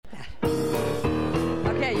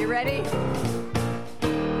Ready?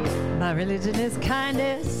 My religion is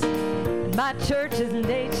kindness, and my church is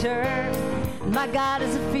nature, and my God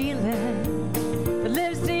is a feeling that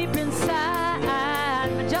lives deep inside.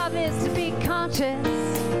 My job is to be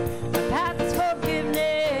conscious, my path is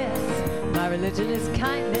forgiveness. My religion is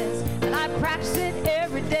kindness, and I practice it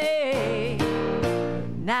every day.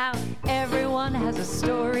 Now everyone has a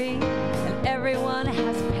story, and everyone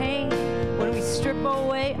has pain. When we strip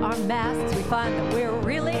away our masks, we find that we're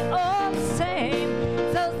really all the same.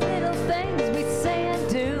 Those little things we say and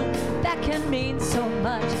do that can mean so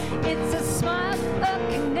much. It's a smile,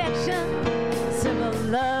 a connection, simple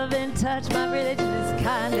love and touch. My religion is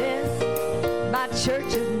kindness, my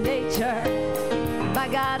church is nature, my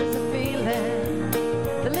God is a feeling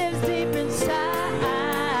that lives deep inside.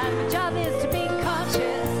 My job is to be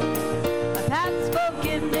conscious, my path is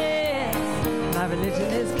forgiveness. My religion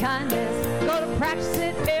is kindness, go to practice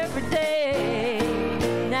it every day.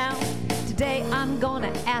 Now, today I'm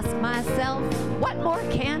gonna ask myself, what more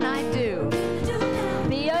can I do?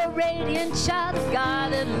 Be a radiant child of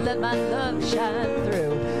God and let my love shine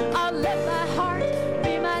through. I'll let my heart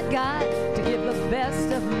be my guide to give the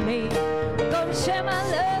best of me. I'm gonna share my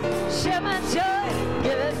love, share my joy,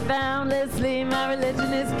 give it boundlessly. My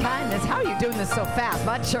religion is kindness. How are you doing this so fast?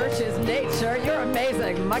 My church is nature. You're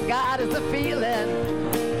amazing. My God is a feeling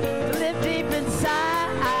to live deep inside.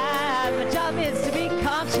 My job is to be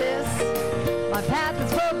conscious. My path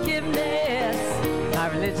is forgiveness. My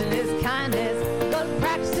religion is kindness. Gonna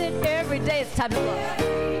practice it every day. It's time to love.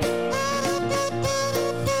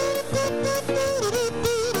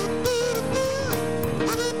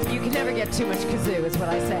 You can never get too much kazoo, is what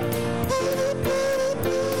I say.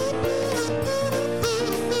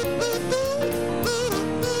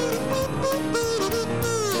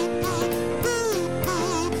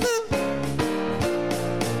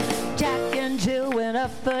 Jack and Jill went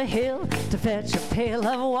up the hill to fetch a pail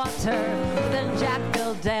of water. Then Jack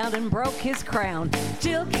fell down and broke his crown.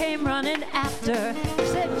 Jill came running after. She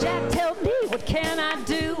said, Jack, tell me, what can I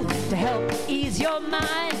do to help ease your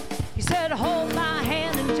mind? He said, hold my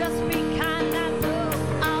hand and just be kind. I know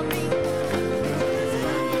I'll be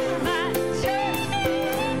my church,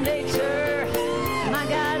 nature. My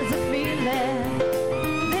God is a feeling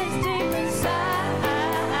lives deep inside.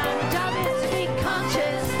 My job is to be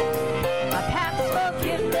conscious. My path is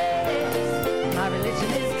forgiveness. My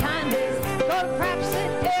religion is kindness. Go to practice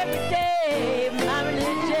it every day. My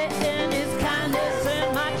religion is kindness, and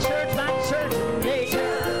my church is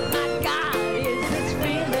nature. My God is this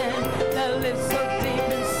feeling that lives so deep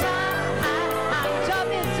inside. My job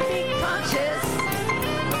is to be conscious.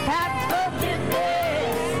 My path is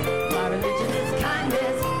forgiveness. My religion is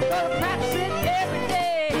kindness. Go to practice it every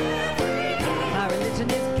day. My religion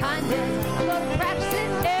is kindness. I'm going to practice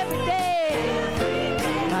it every day.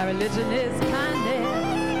 My religion is kindness,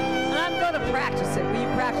 and I'm going to practice it. Will you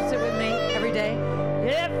practice it with me every day?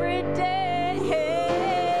 Every day.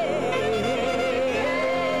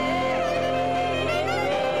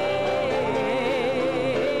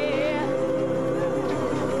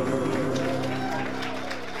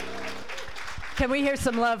 Can we hear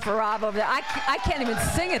some love for Rob over there? I can't even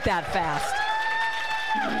sing it that fast.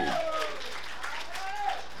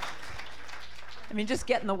 I mean, just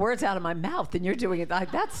getting the words out of my mouth, and you're doing it.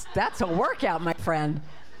 That's a workout, my friend.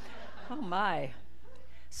 Oh, my.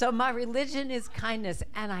 So my religion is kindness,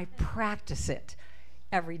 and I practice it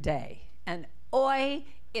every day. And oi,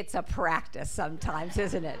 it's a practice sometimes,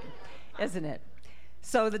 isn't it? Isn't it?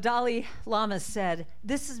 So the Dalai Lama said,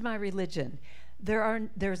 this is my religion.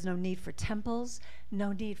 There's no need for temples,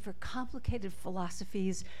 no need for complicated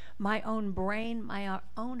philosophies. My own brain, my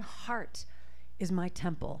own heart is my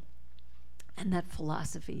temple. And that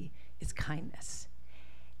philosophy is kindness.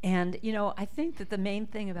 And, you know, I think that the main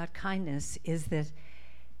thing about kindness is that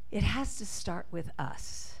it has to start with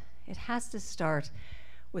us. It has to start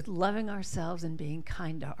with loving ourselves and being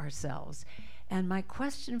kind to ourselves. And my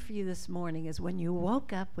question for you this morning is, when you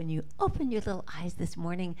woke up, when you opened your little eyes this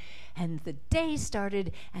morning and the day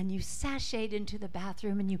started and you sashayed into the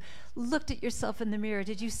bathroom and you looked at yourself in the mirror,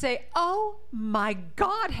 did you say, oh my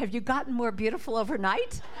God, have you gotten more beautiful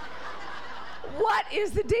overnight? What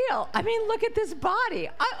is the deal? I mean, look at this body.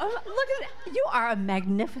 Look at it. You are a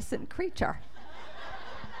magnificent creature.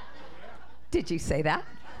 Did you say that?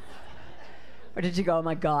 Or did you go, oh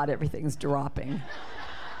my God, everything's dropping?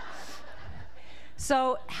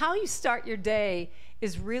 So how you start your day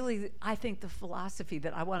is really, I think, the philosophy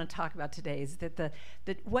that I want to talk about today, is that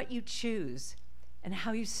what you choose and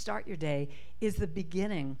how you start your day is the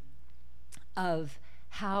beginning of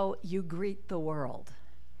how you greet the world.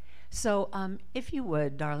 So if you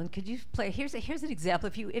would, darling, could you play? Here's an example.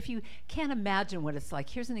 If you can't imagine what it's like,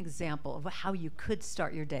 here's an example of how you could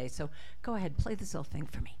start your day. So go ahead, play this little thing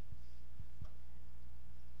for me.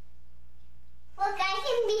 Look, I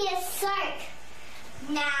can be a shark.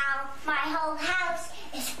 Now my whole house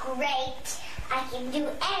is great. I can do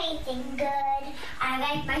anything good. I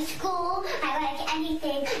like my school. I like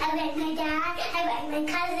anything. I like my dad. I like my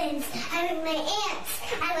cousins. I like my aunts.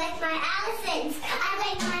 I like my Allisons. I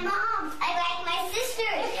like my mom. I like my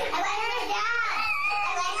sisters. I like my dad.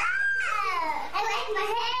 I like my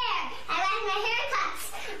hair. I like my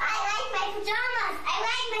haircuts. I like my pajamas. I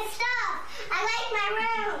like my stuff. I like my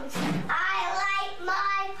rooms. I like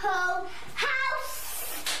my whole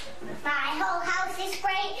house. My whole house is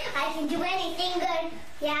great. I can do anything good.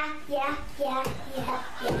 Yeah.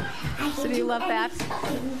 So do you love that?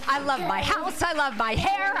 I love my house. I love my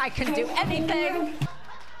hair. I can do anything.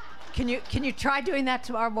 Can you try doing that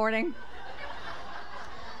tomorrow morning?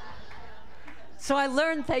 So I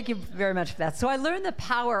learned, thank you very much for that. So I learned the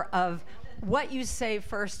power of what you say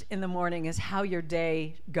first in the morning is how your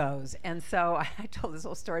day goes. And so I told this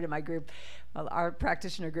whole story to my group, our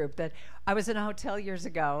practitioner group, that I was in a hotel years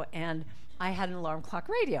ago and I had an alarm clock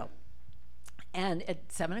radio. And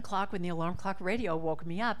at 7 o'clock when the alarm clock radio woke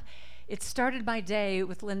me up, it started my day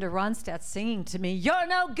with Linda Ronstadt singing to me, "You're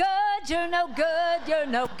no good, you're no good, you're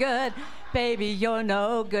no good, baby, you're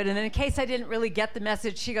no good." And then in case I didn't really get the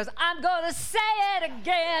message, she goes, "I'm going to say it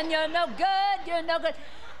again, you're no good, you're no good."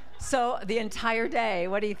 So the entire day,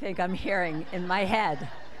 what do you think I'm hearing in my head?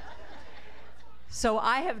 So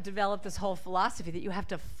I have developed this whole philosophy that you have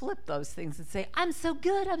to flip those things and say, "I'm so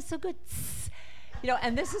good, I'm so good." You know,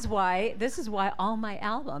 and this is why all my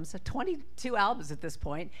albums, so 22 albums at this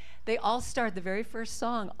point, they all start, the very first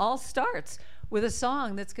song all starts with a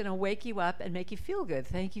song that's going to wake you up and make you feel good.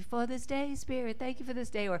 Thank you for this day, Spirit. Thank you for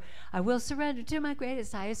this day. Or I will surrender to my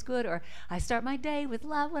greatest, highest good. Or I start my day with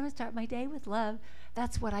love when I start my day with love.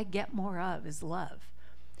 That's what I get more of, is love.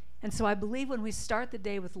 And so I believe when we start the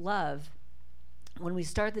day with love, when we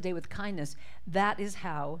start the day with kindness, that is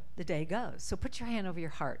how the day goes. So put your hand over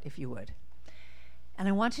your heart, if you would. And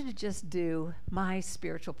I want you to just do my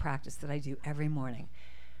spiritual practice that I do every morning,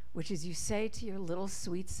 which is you say to your little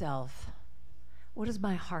sweet self, what does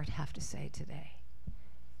my heart have to say today?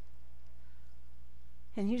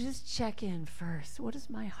 And you just check in first. What does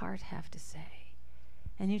my heart have to say?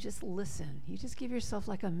 And you just listen. You just give yourself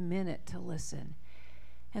like a minute to listen.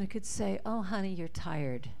 And it could say, "Oh, honey, you're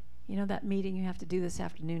tired. You know that meeting you have to do this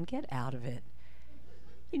afternoon? Get out of it.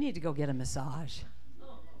 You need to go get a massage."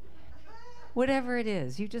 Whatever it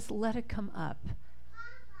is, you just let it come up.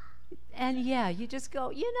 And yeah, you just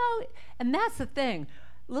go, and that's the thing.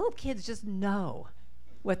 Little kids just know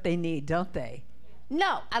what they need, don't they?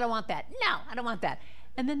 "No, I don't want that. No, I don't want that."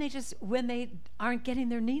 And then they just, when they aren't getting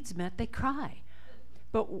their needs met, they cry.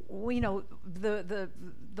 But the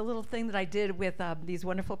little thing that I did with these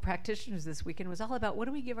wonderful practitioners this weekend was all about what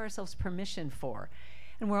do we give ourselves permission for?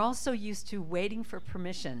 And we're all so used to waiting for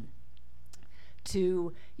permission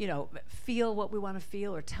to, feel what we want to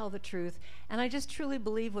feel or tell the truth. And I just truly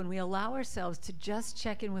believe when we allow ourselves to just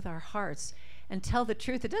check in with our hearts and tell the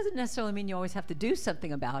truth, it doesn't necessarily mean you always have to do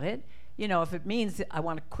something about it. If it means I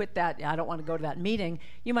want to quit that, I don't want to go to that meeting,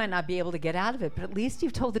 you might not be able to get out of it, but at least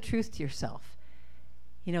you've told the truth to yourself.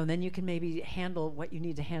 And then you can maybe handle what you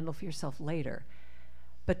need to handle for yourself later.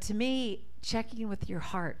 But to me, checking in with your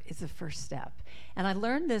heart is the first step. And I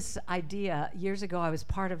learned this idea years ago. I was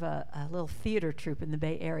part of a little theater troupe in the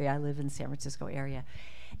Bay Area. I live in the San Francisco area.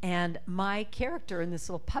 And my character in this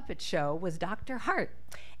little puppet show was Dr. Heart.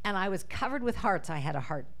 And I was covered with hearts. I had a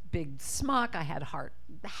heart, big smock. I had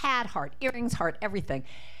heart, earrings, heart, everything.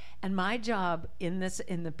 And my job in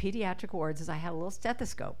the pediatric wards is I had a little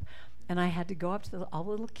stethoscope. And I had to go up to all the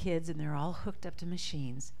little kids, and they're all hooked up to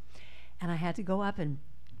machines. And I had to go up and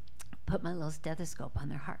put my little stethoscope on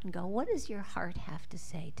their heart and go, "What does your heart have to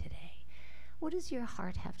say today? What does your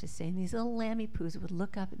heart have to say?" And these little lammy poos would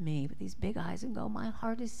look up at me with these big eyes and go, "My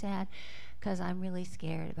heart is sad because I'm really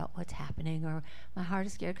scared about what's happening," or "My heart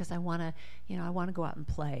is scared because I want to go out and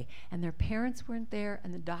play." And their parents weren't there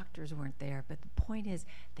and the doctors weren't there. But the point is,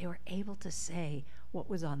 they were able to say what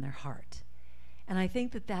was on their heart. And I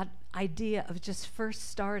think that idea of just first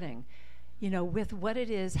starting, with what it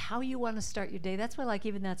is, how you want to start your day. That's why, like,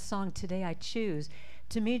 even that song, "Today I Choose,"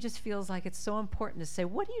 to me just feels like it's so important to say,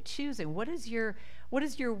 what are you choosing? What is your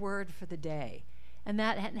word for the day? And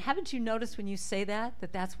haven't you noticed when you say that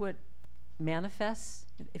that's what manifests?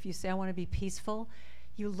 If you say, "I want to be peaceful,"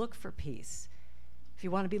 you look for peace. If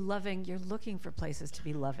you want to be loving, you're looking for places to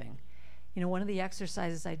be loving. One of the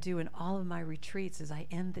exercises I do in all of my retreats is I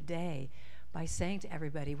end the day by saying to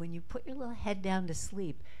everybody, when you put your little head down to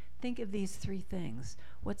sleep, think of these 3 things.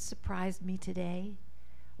 What surprised me today?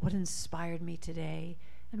 What inspired me today?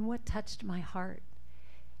 And what touched my heart?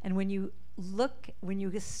 And when you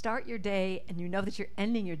start your day and you know that you're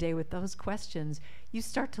ending your day with those questions, you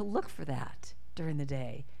start to look for that during the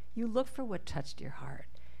day. You look for what touched your heart.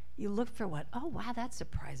 You look for what, oh, wow, that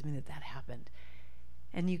surprised me that happened.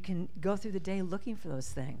 And you can go through the day looking for those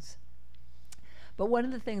things. But one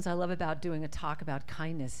of the things I love about doing a talk about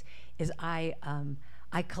kindness is I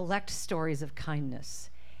collect stories of kindness.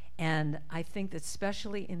 And I think that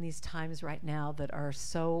especially in these times right now that are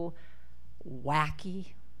so wacky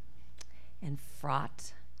and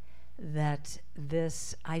fraught, that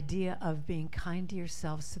this idea of being kind to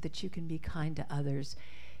yourself so that you can be kind to others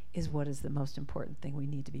is what is the most important thing we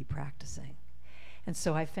need to be practicing. And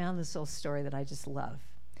so I found this little story that I just love.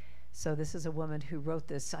 So this is a woman who wrote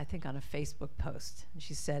this, I think, on a Facebook post. And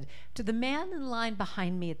she said, "To the man in line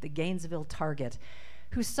behind me at the Gainesville Target,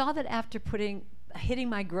 who saw that after hitting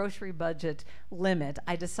my grocery budget limit,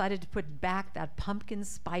 I decided to put back that pumpkin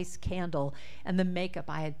spice candle and the makeup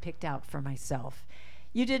I had picked out for myself.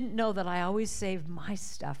 You didn't know that I always save my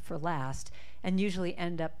stuff for last and usually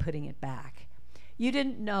end up putting it back. You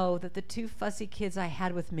didn't know that the 2 fussy kids I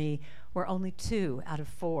had with me were only 2 out of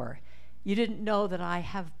 4. You didn't know that I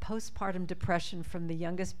have postpartum depression from the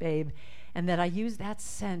youngest babe and that I use that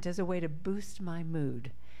scent as a way to boost my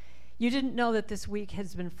mood. You didn't know that this week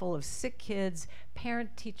has been full of sick kids,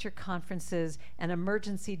 parent-teacher conferences, and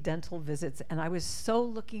emergency dental visits, and I was so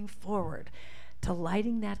looking forward to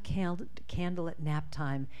lighting that candle at nap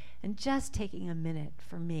time and just taking a minute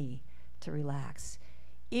for me to relax.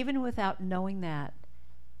 Even without knowing that,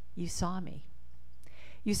 you saw me.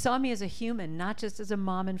 You saw me as a human, not just as a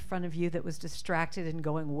mom in front of you that was distracted and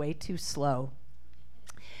going way too slow.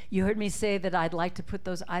 You heard me say that I'd like to put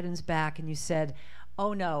those items back, and you said,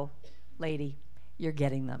 'Oh no, lady, you're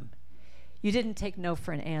getting them.' You didn't take no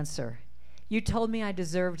for an answer. You told me I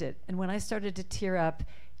deserved it, and when I started to tear up,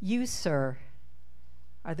 you, sir,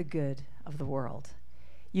 are the good of the world.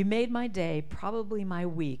 You made my day, probably my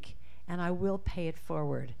week, and I will pay it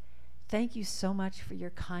forward. Thank you so much for your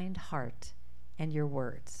kind heart and your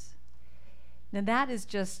words." Now that is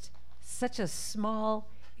just such a small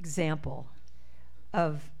example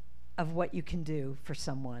of what you can do for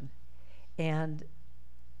someone. And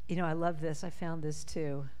I love this. I found this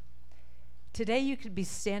too. Today you could be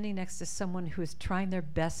standing next to someone who is trying their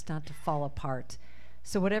best not to fall apart.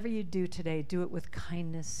 So whatever you do today, do it with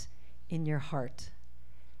kindness in your heart.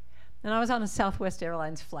 And I was on a Southwest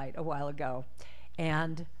Airlines flight a while ago,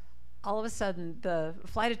 and all of a sudden the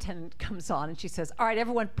flight attendant comes on and she says, "All right,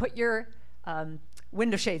 everyone, put your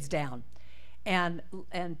window shades down and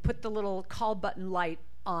put the little call button light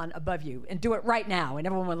on above you and do it right now." And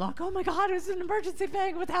everyone went like, "Oh my God, it's an emergency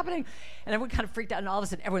thing, what's happening?" And everyone kind of freaked out, and all of a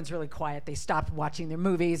sudden everyone's really quiet. They stopped watching their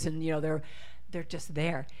movies, and they're just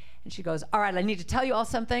there. And she goes, "All right, I need to tell you all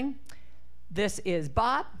something. This is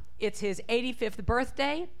Bob. It's his 85th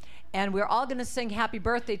birthday, and we're all gonna sing happy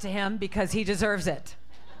birthday to him because he deserves it.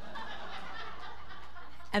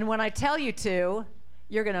 And when I tell you to,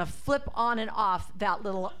 you're gonna flip on and off that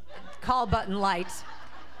little call button light,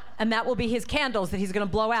 and that will be his candles that he's gonna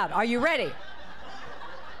blow out. Are you ready?"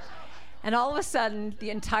 And all of a sudden,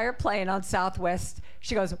 the entire plane on Southwest,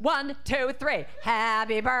 she goes, 1, 2, 3,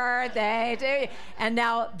 happy birthday to you. And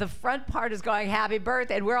now the front part is going, happy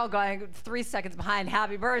birthday, and we're all going 3 seconds behind,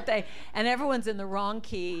 happy birthday, and everyone's in the wrong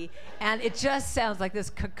key. And it just sounds like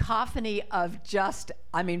this cacophony of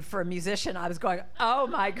for a musician, I was going, oh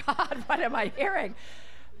my God, what am I hearing?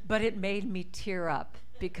 But it made me tear up,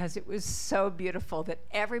 because it was so beautiful that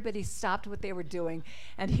everybody stopped what they were doing.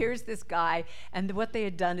 And here's this guy, and what they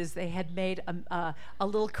had done is they had made a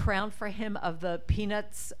little crown for him of the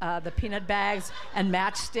peanuts, the peanut bags and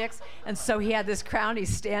matchsticks. And so he had this crown,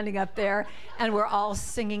 he's standing up there, and we're all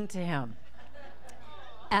singing to him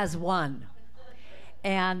as one.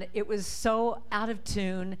 And it was so out of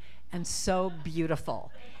tune and so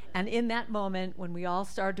beautiful. And in that moment, when we all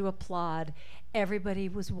started to applaud, everybody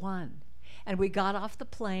was one. And we got off the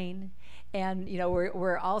plane, and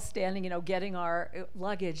we're all standing, getting our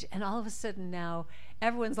luggage, and all of a sudden now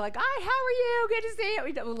everyone's like, "Hi, how are you? Good to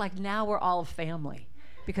see you." Like now we're all a family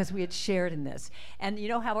because we had shared in this. And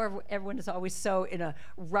how everyone is always so in a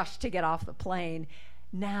rush to get off the plane.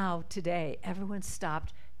 Now today everyone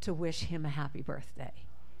stopped to wish him a happy birthday,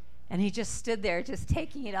 and he just stood there, just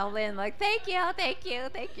taking it all in, like, "Thank you, thank you,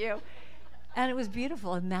 thank you." And it was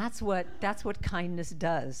beautiful, and that's what kindness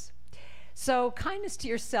does. So kindness to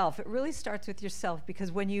yourself, it really starts with yourself,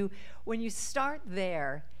 because when you start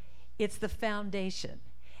there, it's the foundation.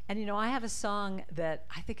 And you know, I have a song that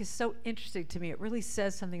I think is so interesting to me. It really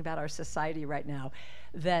says something about our society right now.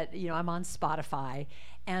 That, you know, I'm on Spotify,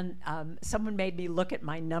 and someone made me look at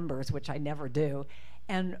my numbers, which I never do.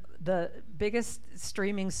 And the biggest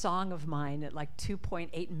streaming song of mine, at like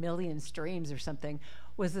 2.8 million streams or something,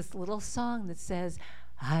 was this little song that says,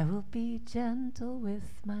 I will be gentle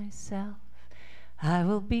with myself. I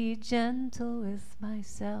will be gentle with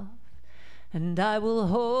myself. And I will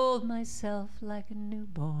hold myself like a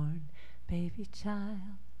newborn baby child.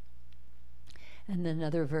 And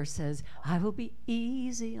another verse says, I will be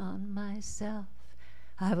easy on myself.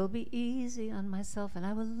 I will be easy on myself, and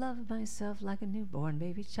I will love myself like a newborn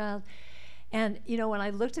baby child. And, you know, when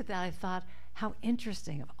I looked at that, I thought, how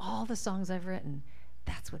interesting. Of all the songs I've written,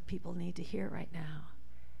 that's what people need to hear right now.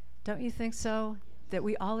 Don't you think so? That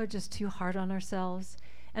we all are just too hard on ourselves.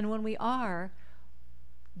 And when we are,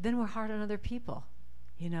 then we're hard on other people.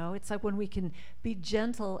 You know, it's like when we can be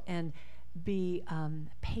gentle and be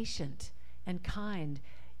patient and kind,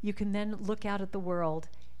 you can then look out at the world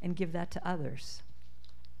and give that to others.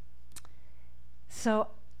 So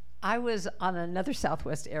I was on another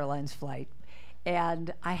Southwest Airlines flight,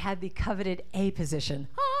 and I had the coveted A position.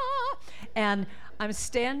 And I'm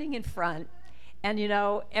standing in front, and you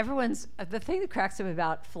know, the thing that cracks up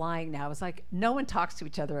about flying now is like no one talks to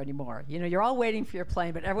each other anymore. You know, you're all waiting for your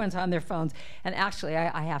plane, but everyone's on their phones. And actually,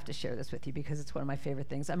 I have to share this with you because it's one of my favorite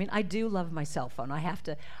things. I mean, I do love my cell phone.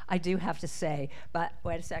 I do have to say, but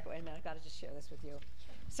wait a minute, I've got to just share this with you.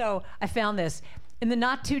 So I found this. In the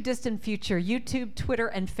not too distant future, YouTube, Twitter,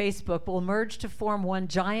 and Facebook will merge to form one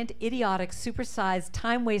giant, idiotic, supersized,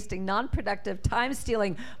 time-wasting, non-productive,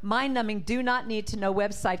 time-stealing, mind-numbing, do-not-need-to-know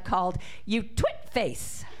website called You Twit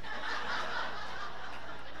Face.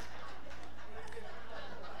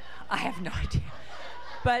 I have no idea.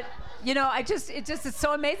 But you know, it's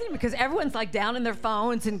so amazing because everyone's like down in their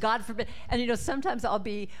phones, and God forbid. And you know, sometimes I'll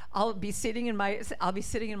be sitting in my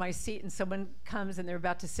seat, and someone comes and they're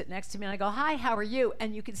about to sit next to me, and I go, "Hi, how are you?"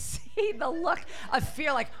 And you can see the look of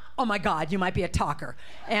fear, like, "Oh my God, you might be a talker,"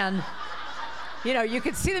 and you know, you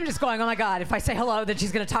could see them just going, "Oh my God, if I say hello, then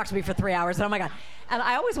she's going to talk to me for 3 hours." And oh my God. And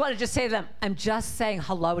I always want to just say to them, "I'm just saying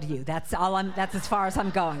hello to you. That's as far as I'm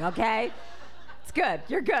going. Okay? It's good.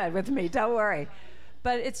 You're good with me. Don't worry."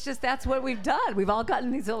 But it's just, that's what we've done. We've all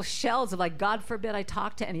gotten these little shells of like, God forbid I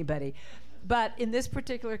talk to anybody. But in this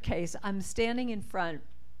particular case, I'm standing in front,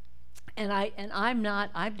 and I'm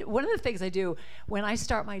one of the things I do when I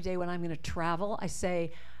start my day, when I'm going to travel, I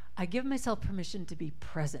say, I give myself permission to be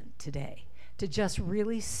present today, to just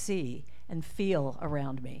really see and feel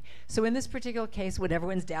around me. So in this particular case, when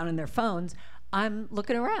everyone's down in their phones, I'm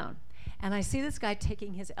looking around. And I see this guy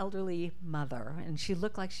taking his elderly mother, and she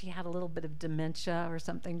looked like she had a little bit of dementia or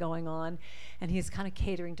something going on, and he's kind of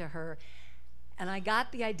catering to her. And I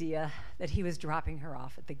got the idea that he was dropping her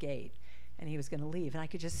off at the gate, and he was going to leave. And I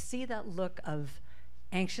could just see that look of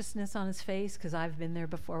anxiousness on his face, because I've been there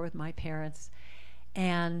before with my parents.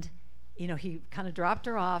 And you know, he kind of dropped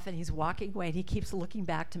her off, and he's walking away, and he keeps looking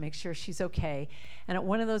back to make sure she's okay. And at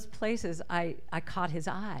one of those places, I caught his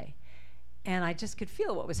eye. And I just could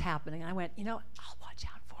feel what was happening. I went, you know, I'll watch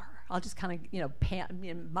out for her. I'll just kind of, you know,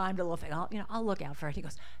 mime a little thing. I'll look out for her. He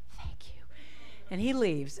goes, thank you. And he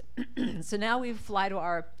leaves. So now we fly to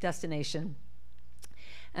our destination.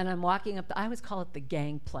 And I'm walking up, I always call it the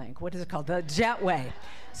gangplank. What is it called? The jetway.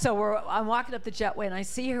 So I'm walking up the jetway, and I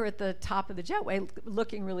see her at the top of the jetway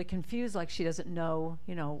looking really confused, like she doesn't know,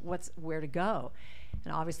 you know, where to go.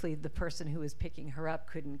 And obviously the person who was picking her up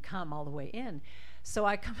couldn't come all the way in. So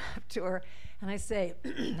I come up to her and I say,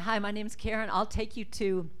 hi, my name's Karen. I'll take you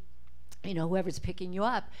to, you know, whoever's picking you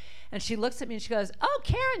up. And she looks at me and she goes, oh,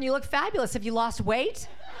 Karen, you look fabulous. Have you lost weight?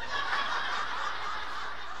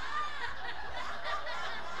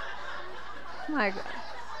 My God.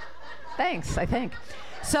 Thanks, I think.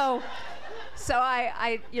 So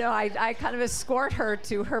I kind of escort her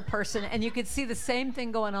to her person, and you could see the same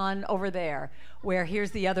thing going on over there, where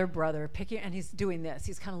here's the other brother picking, and he's doing this.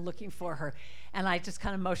 He's kind of looking for her, and I just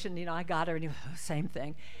kind of motioned, you know, I got her, and same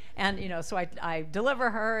thing. And, you know, so I deliver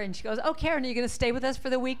her, and she goes, oh, Karen, are you going to stay with us for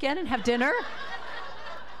the weekend and have dinner?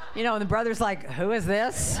 You know, and the brother's like, who is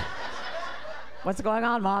this? What's going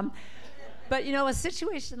on, Mom? But, you know, a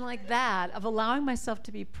situation like that, of allowing myself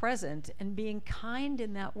to be present and being kind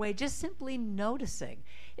in that way, just simply noticing.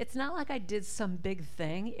 It's not like I did some big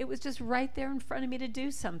thing. It was just right there in front of me to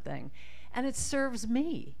do something. And it serves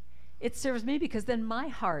me. It serves me because then my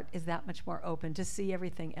heart is that much more open to see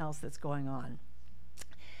everything else that's going on.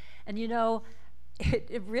 And, you know,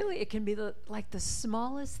 it can be like the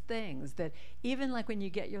smallest things that even like when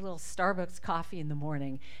you get your little Starbucks coffee in the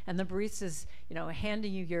morning and the barista's,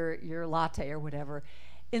 handing you your latte or whatever,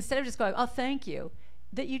 instead of just going, oh, thank you,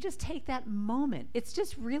 that you just take that moment. It's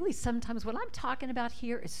just really sometimes what I'm talking about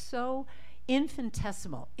here is so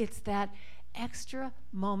infinitesimal. It's that extra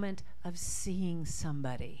moment of seeing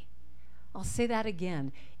somebody. I'll say that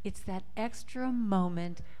again. It's that extra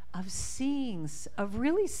moment of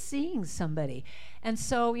really seeing somebody. And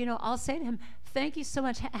so, I'll say to him, thank you so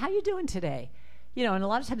much. How you doing today? And a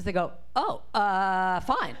lot of times they go, oh,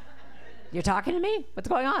 fine. You're talking to me? What's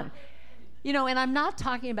going on? And I'm not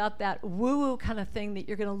talking about that woo-woo kind of thing that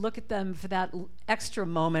you're going to look at them for that extra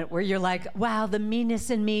moment where you're like, wow, the meanness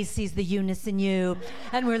in me sees the you-ness in you,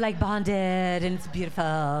 and we're like bonded, and it's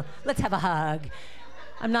beautiful. Let's have a hug.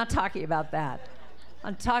 I'm not talking about that.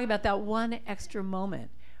 I'm talking about that one extra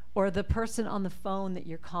moment. Or the person on the phone that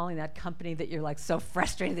you're calling, that company that you're like so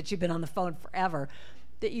frustrated that you've been on the phone forever,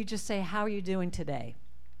 that you just say, how are you doing today?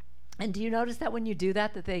 And do you notice that when you do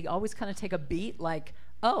that they always kind of take a beat like,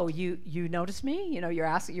 oh, you notice me? You're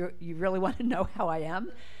asking, you really want to know how I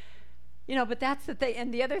am? But that's the thing.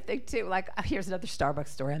 And the other thing too, like here's another Starbucks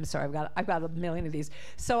story. I'm sorry, I've got a million of these.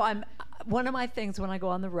 So one of my things when I go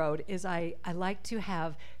on the road is I like to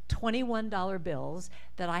have $21 bills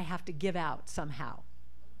that I have to give out somehow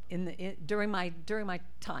during my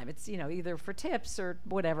time. It's either for tips or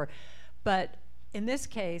whatever. But in this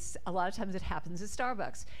case, a lot of times it happens at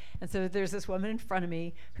Starbucks. And so there's this woman in front of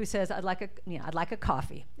me who says, I'd like a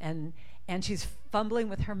coffee. And she's fumbling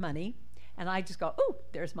with her money. And I just go, oh,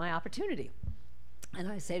 there's my opportunity.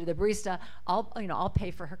 And I say to the barista, I'll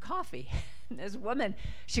pay for her coffee. And this woman,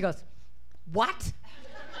 she goes, what?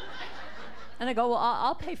 And I go, well,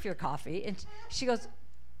 I'll pay for your coffee. And she goes,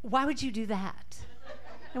 why would you do that?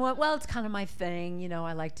 And I went, well, it's kind of my thing,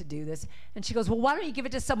 I like to do this. And she goes, well, why don't you give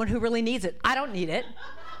it to someone who really needs it? I don't need it.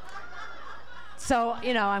 So,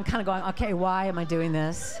 I'm kind of going, okay, why am I doing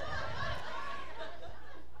this?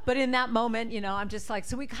 But in that moment, I'm just like,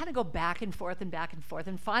 so we kind of go back and forth.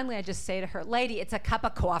 And finally, I just say to her, lady, it's a cup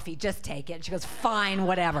of coffee. Just take it. And she goes, fine,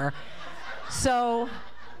 whatever. So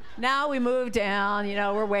now we move down,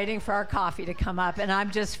 we're waiting for our coffee to come up. And I'm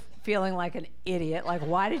just feeling like an idiot. Like,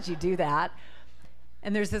 why did you do that?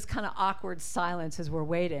 And there's this kind of awkward silence as we're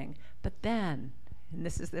waiting. But then, and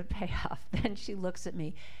this is the payoff, then she looks at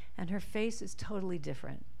me, and her face is totally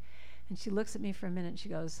different. And she looks at me for a minute, and she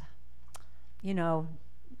goes,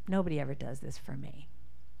 nobody ever does this for me.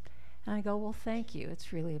 And I go, well, thank you.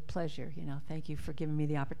 It's really a pleasure. Thank you for giving me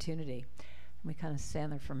the opportunity. And we kind of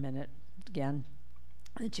stand there for a minute again.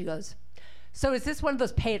 And then she goes, so is this one of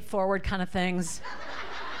those pay it forward kind of things?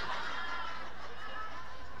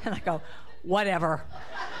 And I go, whatever.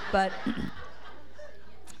 But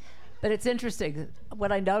it's interesting.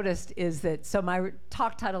 What I noticed is that, so my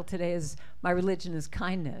talk title today is My Religion is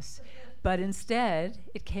Kindness. But instead,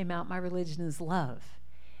 it came out, My Religion is Love.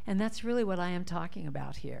 And that's really what I am talking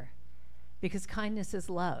about here. Because kindness is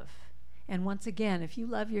love. And once again, if you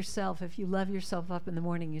love yourself up in the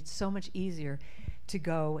morning, it's so much easier to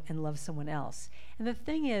go and love someone else. And the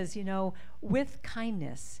thing is, with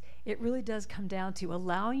kindness, it really does come down to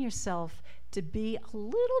allowing yourself to be a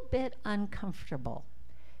little bit uncomfortable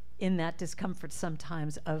in that discomfort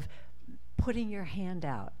sometimes of putting your hand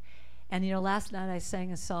out. And last night I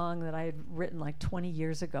sang a song that I had written like 20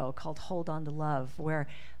 years ago called Hold On to Love, where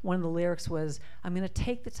one of the lyrics was, I'm going to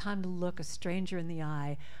take the time to look a stranger in the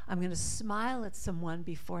eye. I'm going to smile at someone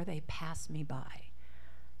before they pass me by.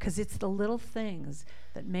 Because it's the little things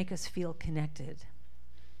that make us feel connected.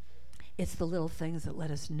 It's the little things that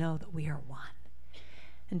let us know that we are one.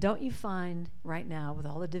 And don't you find right now, with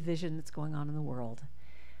all the division that's going on in the world,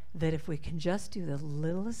 that if we can just do the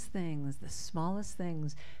littlest things, the smallest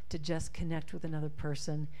things, to just connect with another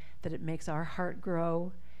person, that it makes our heart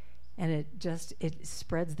grow, and it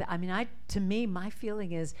spreads to me, my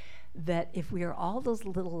feeling is that if we are all those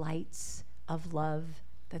little lights of love,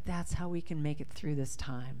 that's how we can make it through this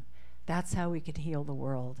time. That's how we can heal the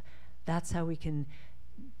world. That's how we can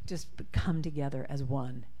just come together as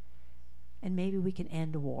one. And maybe we can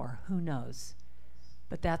end war. Who knows?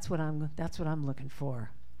 But that's what I'm looking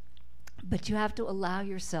for. But you have to allow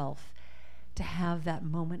yourself to have that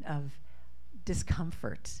moment of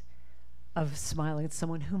discomfort, of smiling at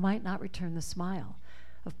someone who might not return the smile,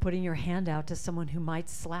 of putting your hand out to someone who might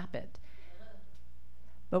slap it.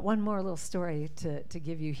 But one more little story to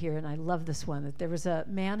give you here, and I love this one. That there was a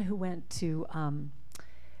man who went to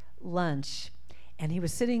lunch, and he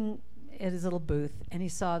was sitting at his little booth, and he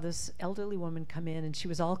saw this elderly woman come in, and she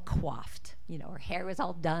was all coiffed. You know, her hair was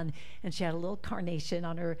all done, and she had a little carnation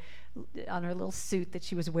on her little suit that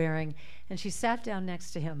she was wearing. And she sat down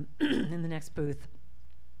next to him in the next booth.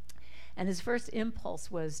 And his first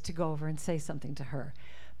impulse was to go over and say something to her.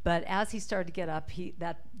 But as he started to get up,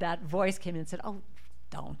 that voice came in and said, "Oh,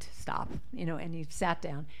 don't, stop," you know, and he sat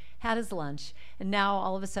down, had his lunch, and now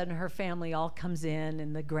all of a sudden her family all comes in,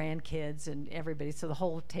 and the grandkids and everybody, so the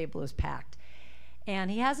whole table is packed.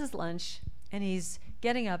 And he has his lunch, and he's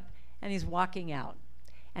getting up, and he's walking out.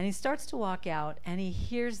 And he starts to walk out, and he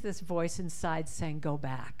hears this voice inside saying, "Go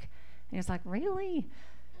back." And he's like, "Really?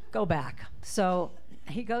 Go back." So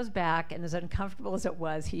he goes back, and as uncomfortable as it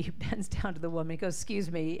was, he bends down to the woman. He goes,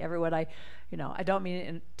 "Excuse me, everyone, I don't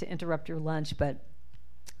mean to interrupt your lunch, but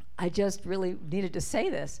I just really needed to say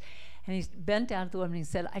this." And he bent down to the woman and he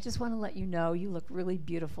said, "I just want to let you know you look really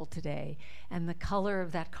beautiful today. And the color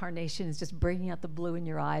of that carnation is just bringing out the blue in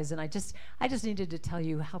your eyes. And I just needed to tell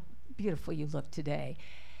you how beautiful you look today."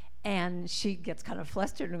 And she gets kind of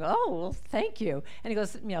flustered and goes, "Oh, well, thank you." And he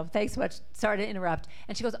goes, "Thanks so much. Sorry to interrupt."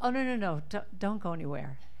 And she goes, "Oh, no. Don't go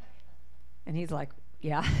anywhere." And he's like,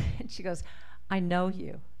 "Yeah." And she goes, "I know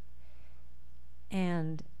you."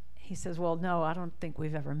 And he says, "Well, no, I don't think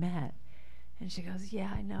we've ever met." And she goes,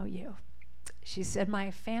 "Yeah, I know you." She said,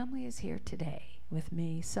 "My family is here today with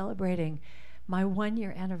me celebrating my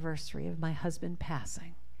 1-year anniversary of my husband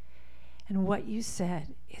passing. And what you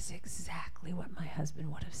said is exactly what my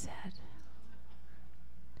husband would have said."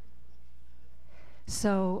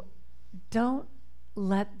 So don't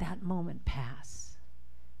let that moment pass.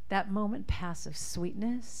 That moment pass of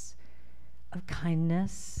sweetness, of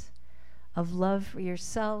kindness, of love for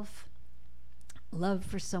yourself, love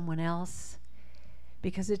for someone else,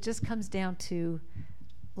 because it just comes down to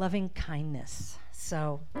loving kindness.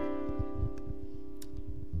 So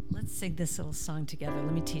let's sing this little song together.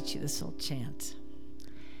 Let me teach you this little chant.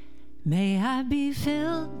 May I be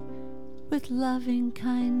filled with loving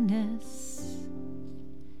kindness.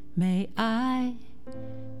 May I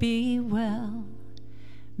be well.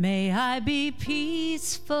 May I be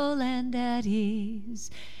peaceful and at ease.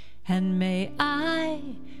 And may I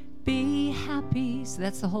be happy. So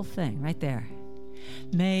that's the whole thing right there.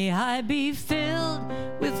 May I be filled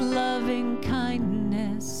with loving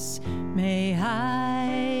kindness. May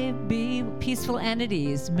I be peaceful and at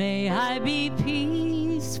ease. May I be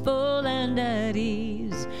peaceful and at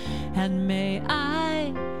ease. And may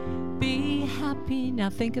I be happy. Now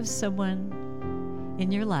think of someone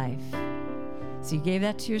in your life. So you gave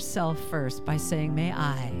that to yourself first by saying, "May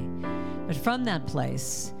I." But from that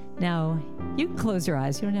place, now you can close your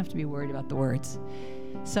eyes. You don't have to be worried about the words.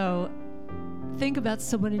 So think about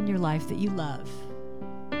someone in your life that you love.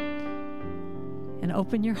 And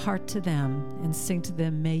open your heart to them and sing to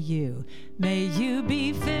them, May you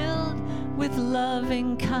be filled with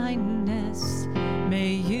loving kindness.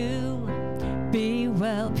 May you be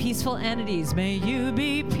well, peaceful and at ease. May you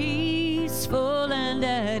be peaceful and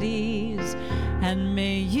at ease. And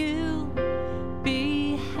may you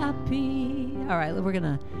be happy. All right, we're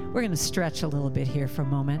gonna stretch a little bit here for a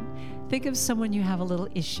moment. Think of someone you have a little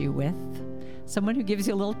issue with, someone who gives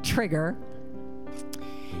you a little trigger.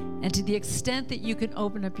 And to the extent that you can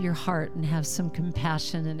open up your heart and have some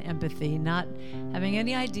compassion and empathy, not having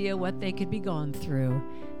any idea what they could be going through,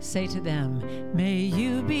 say to them, may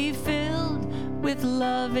you be filled with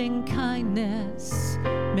loving kindness.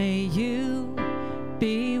 May you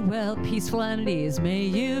be well, peaceful and at ease. May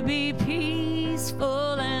you be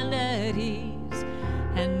peaceful and at ease.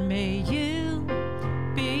 And may you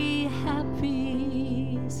be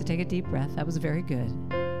happy. So take a deep breath. That was very good.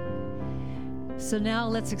 So now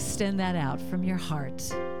let's extend that out from your heart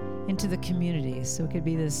into the community. So it could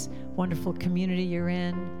be this wonderful community you're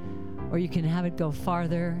in, or you can have it go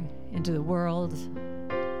farther into the world,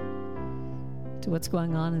 to what's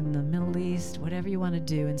going on in the Middle East, whatever you want to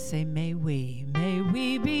do, and say, may we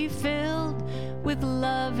be filled with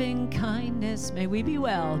loving kindness. May we be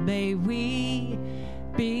well. May we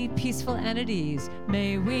be peaceful and at ease.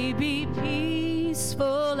 May we be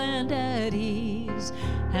peaceful and at ease.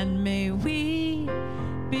 And may we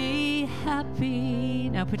be happy.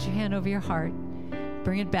 Now put your hand over your heart.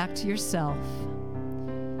 Bring it back to yourself.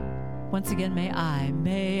 Once again, may I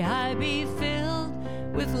be filled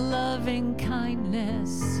with loving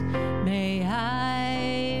kindness. May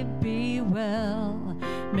I be well.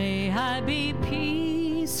 May I be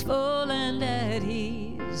peaceful and at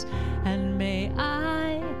ease. And may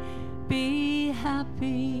I be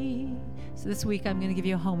happy. So this week I'm going to give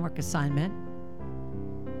you a homework assignment.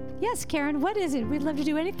 Yes, Karen, what is it? We'd love to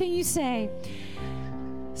do anything you say.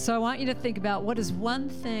 So I want you to think about, what is one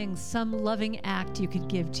thing, some loving act you could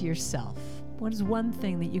give to yourself? What is one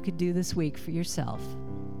thing that you could do this week for yourself?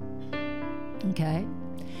 Okay?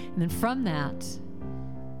 And then from that,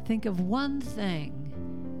 think of one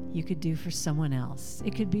thing you could do for someone else.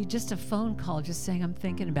 It could be just a phone call, just saying, I'm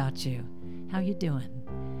thinking about you. How you doing?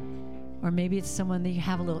 Or maybe it's someone that you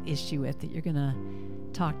have a little issue with, that you're going to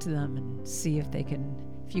talk to them and see if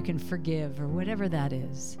you can forgive, or whatever that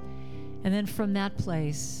is. And then from that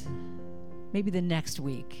place, maybe the next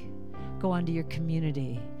week, go on to your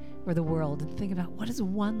community or the world and think about, what is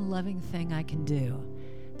one loving thing I can do?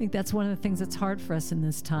 I think that's one of the things that's hard for us in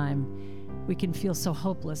this time. We can feel so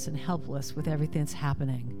hopeless and helpless with everything that's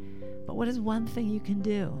happening. But what is one thing you can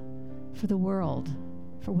do for the world,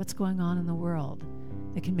 for what's going on in the world,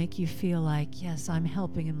 that can make you feel like, yes, I'm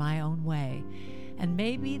helping in my own way? And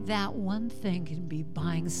maybe that one thing can be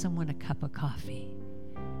buying someone a cup of coffee.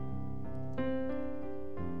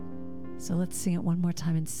 So let's sing it one more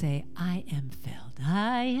time and say, I am filled.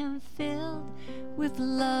 I am filled with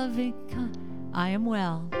loving I am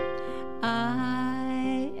well.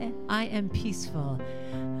 I am peaceful.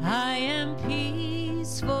 I am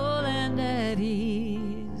peaceful and at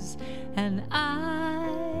ease. And I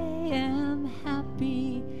am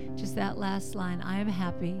happy. Just that last line, I am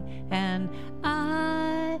happy. And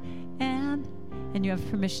I am, and you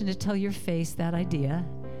have permission to tell your face that idea.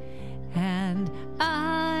 And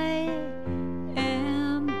I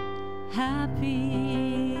am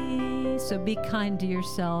happy. So be kind to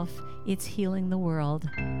yourself. It's healing the world.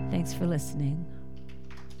 Thanks for listening.